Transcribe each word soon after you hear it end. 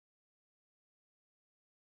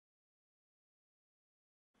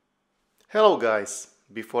Hello guys!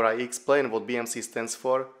 Before I explain what BMC stands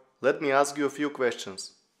for, let me ask you a few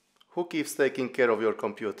questions. Who keeps taking care of your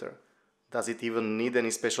computer? Does it even need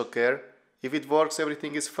any special care? If it works,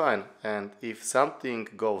 everything is fine, and if something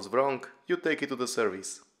goes wrong, you take it to the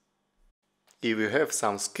service. If you have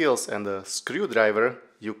some skills and a screwdriver,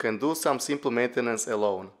 you can do some simple maintenance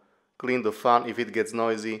alone. Clean the fan if it gets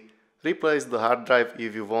noisy, replace the hard drive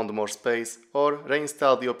if you want more space, or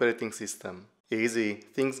reinstall the operating system. Easy,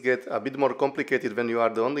 things get a bit more complicated when you are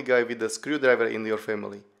the only guy with a screwdriver in your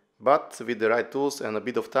family. But with the right tools and a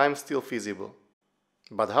bit of time, still feasible.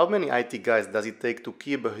 But how many IT guys does it take to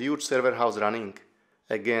keep a huge server house running?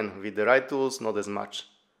 Again, with the right tools, not as much.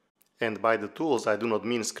 And by the tools I do not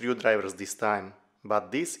mean screwdrivers this time, but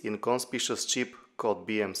this inconspicuous chip called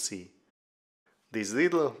BMC. This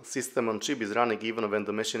little system on chip is running even when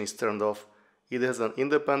the machine is turned off. It has an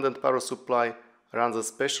independent power supply, runs a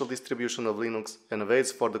special distribution of Linux and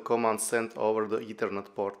waits for the commands sent over the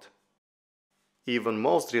Ethernet port. Even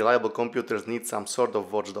most reliable computers need some sort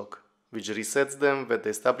of watchdog, which resets them when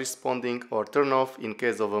they stop responding or turn off in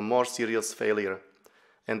case of a more serious failure.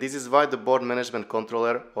 And this is why the Board Management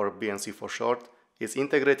Controller, or BMC for short, is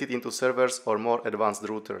integrated into servers or more advanced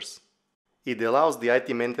routers. It allows the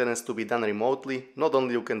IT maintenance to be done remotely. Not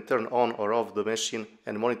only you can turn on or off the machine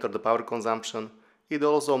and monitor the power consumption, it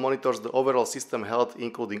also monitors the overall system health,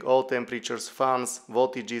 including all temperatures, fans,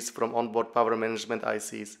 voltages from onboard power management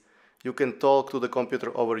ICs. You can talk to the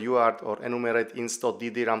computer over UART or enumerate installed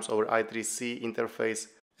DDRAMs over I3C interface.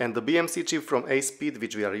 And the BMC chip from ASPEED,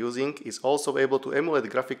 which we are using, is also able to emulate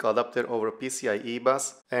graphical adapter over PCIe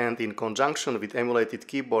bus, and in conjunction with emulated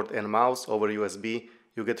keyboard and mouse over USB,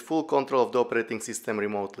 you get full control of the operating system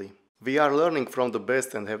remotely. We are learning from the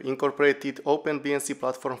best and have incorporated OpenBMC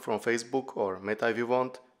platform from Facebook, or Meta if you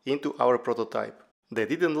want, into our prototype. They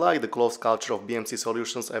didn't like the closed culture of BMC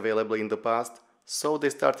solutions available in the past, so they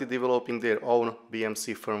started developing their own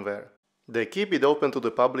BMC firmware. They keep it open to the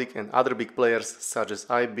public, and other big players such as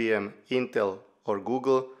IBM, Intel or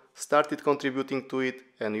Google started contributing to it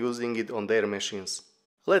and using it on their machines.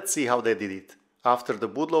 Let's see how they did it. After the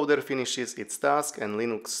bootloader finishes its task and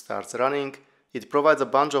Linux starts running, it provides a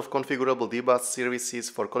bunch of configurable debug services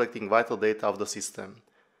for collecting vital data of the system.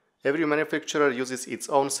 Every manufacturer uses its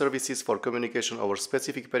own services for communication over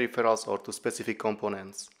specific peripherals or to specific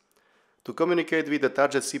components. To communicate with the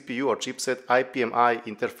target CPU or chipset, IPMI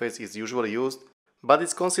interface is usually used, but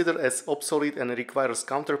it's considered as obsolete and requires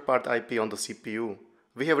counterpart IP on the CPU.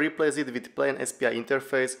 We have replaced it with plain SPI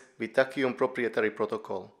interface with Tachyum proprietary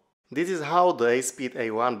protocol. This is how the ASPEED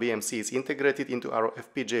A1 BMC is integrated into our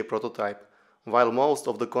FPGA prototype. While most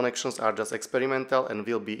of the connections are just experimental and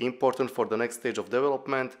will be important for the next stage of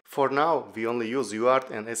development, for now we only use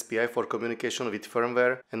UART and SPI for communication with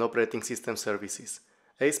firmware and operating system services.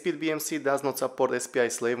 ASPEED BMC does not support SPI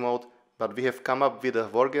slave mode, but we have come up with a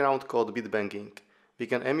workaround called bit banging. We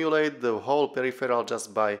can emulate the whole peripheral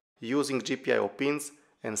just by using GPIO pins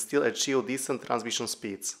and still achieve decent transmission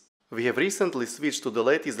speeds. We have recently switched to the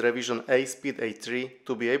latest revision ASPEED A3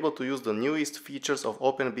 to be able to use the newest features of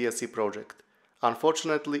OpenBSC project.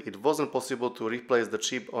 Unfortunately, it wasn't possible to replace the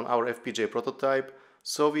chip on our FPGA prototype,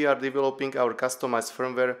 so we are developing our customized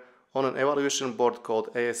firmware on an evaluation board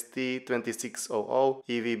called AST2600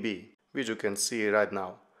 EVB, which you can see right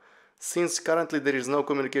now. Since currently there is no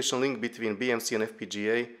communication link between BMC and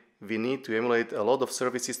FPGA, we need to emulate a lot of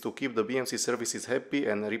services to keep the BMC services happy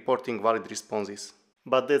and reporting valid responses.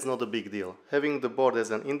 But that's not a big deal. Having the board as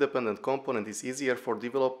an independent component is easier for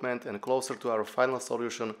development and closer to our final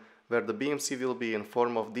solution, where the BMC will be in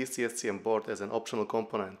form of DCSCM board as an optional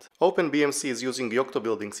component. OpenBMC is using Yocto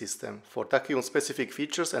building system. For Tachyum specific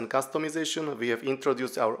features and customization, we have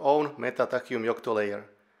introduced our own Meta Tachyum Yocto layer.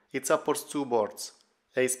 It supports two boards,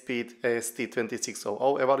 ASPEED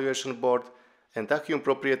AST2600 evaluation board and Tachyum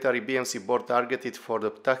proprietary BMC board targeted for the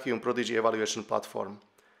Tachyum Prodigy evaluation platform.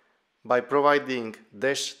 By providing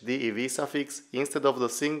 -dev suffix, instead of the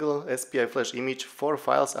single SPI flash image, 4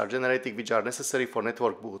 files are generated which are necessary for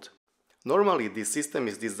network boot. Normally, this system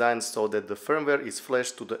is designed so that the firmware is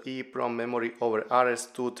flashed to the EEPROM memory over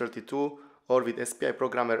RS-232 or with SPI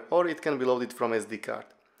programmer, or it can be loaded from SD card.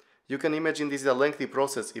 You can imagine this is a lengthy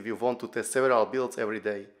process if you want to test several builds every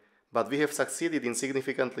day, but we have succeeded in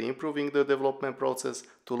significantly improving the development process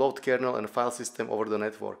to load kernel and file system over the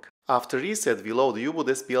network. After reset, we load U-boot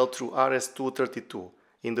SPL through RS-232.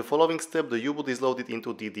 In the following step, the U-boot is loaded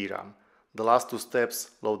into DDRAM. The last two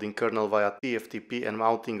steps, loading kernel via TFTP and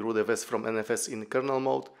mounting rootfs from NFS in kernel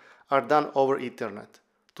mode, are done over Ethernet.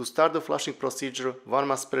 To start the flushing procedure, one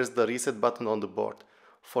must press the reset button on the board.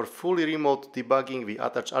 For fully remote debugging, we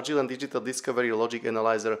attach Agile and Digital Discovery Logic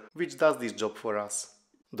Analyzer, which does this job for us.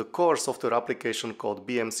 The core software application called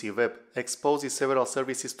BMC Web exposes several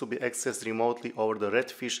services to be accessed remotely over the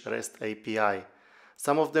Redfish REST API.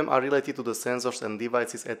 Some of them are related to the sensors and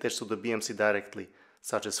devices attached to the BMC directly,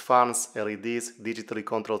 such as fans, LEDs, digitally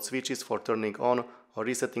controlled switches for turning on or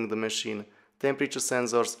resetting the machine, temperature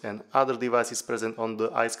sensors, and other devices present on the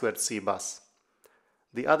I2C bus.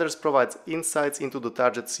 The others provide insights into the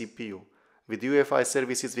target CPU. With UEFI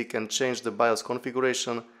services we can change the BIOS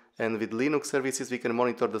configuration, and with Linux services we can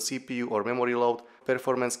monitor the CPU or memory load,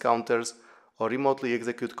 performance counters, or remotely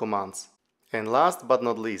execute commands. And last but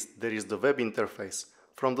not least, there is the web interface.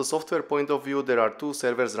 From the software point of view, there are two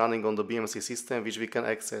servers running on the BMC system which we can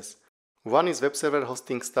access. One is web server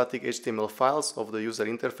hosting static HTML files of the user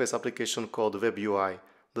interface application called Web UI.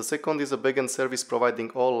 The second is a backend service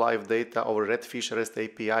providing all live data over Redfish REST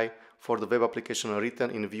API for the web application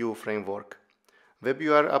written in Vue framework. Web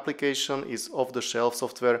UI application is off-the-shelf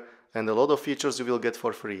software and a lot of features you will get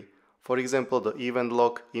for free. For example, the event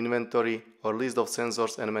log, inventory, or list of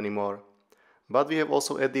sensors and many more. But we have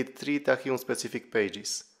also added 3 Tachyum specific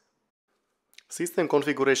pages. System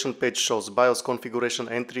configuration page shows BIOS configuration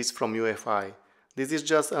entries from UEFI. This is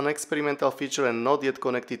just an experimental feature and not yet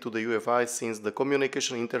connected to the UEFI since the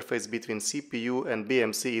communication interface between CPU and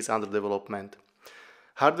BMC is under development.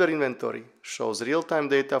 Hardware inventory shows real-time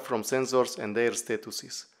data from sensors and their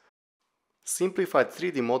statuses. Simplified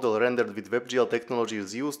 3D model rendered with WebGL technology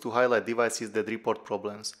is used to highlight devices that report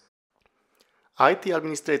problems. IT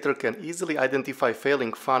administrator can easily identify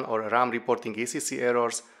failing fan or RAM reporting ECC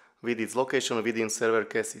errors with its location within server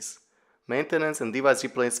caches. Maintenance and device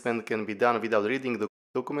replacement can be done without reading the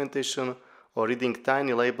documentation or reading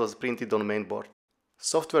tiny labels printed on mainboard.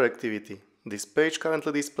 Software activity. This page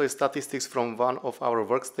currently displays statistics from one of our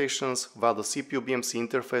workstations while the CPU BMC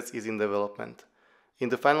interface is in development. In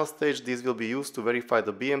the final stage, this will be used to verify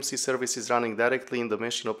the BMC services running directly in the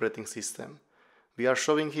machine operating system. We are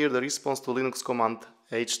showing here the response to Linux command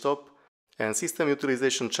htop and system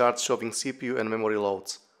utilization charts showing CPU and memory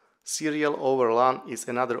loads. Serial over LAN is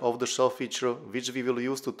another off-the-shelf feature which we will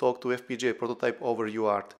use to talk to FPGA prototype over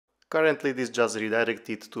UART. Currently this just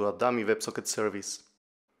redirected to a dummy WebSocket service.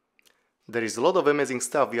 There is a lot of amazing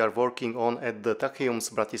stuff we are working on at the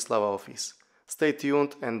Tachyum's Bratislava office. Stay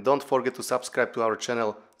tuned and don't forget to subscribe to our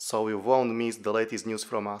channel so you won't miss the latest news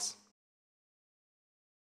from us.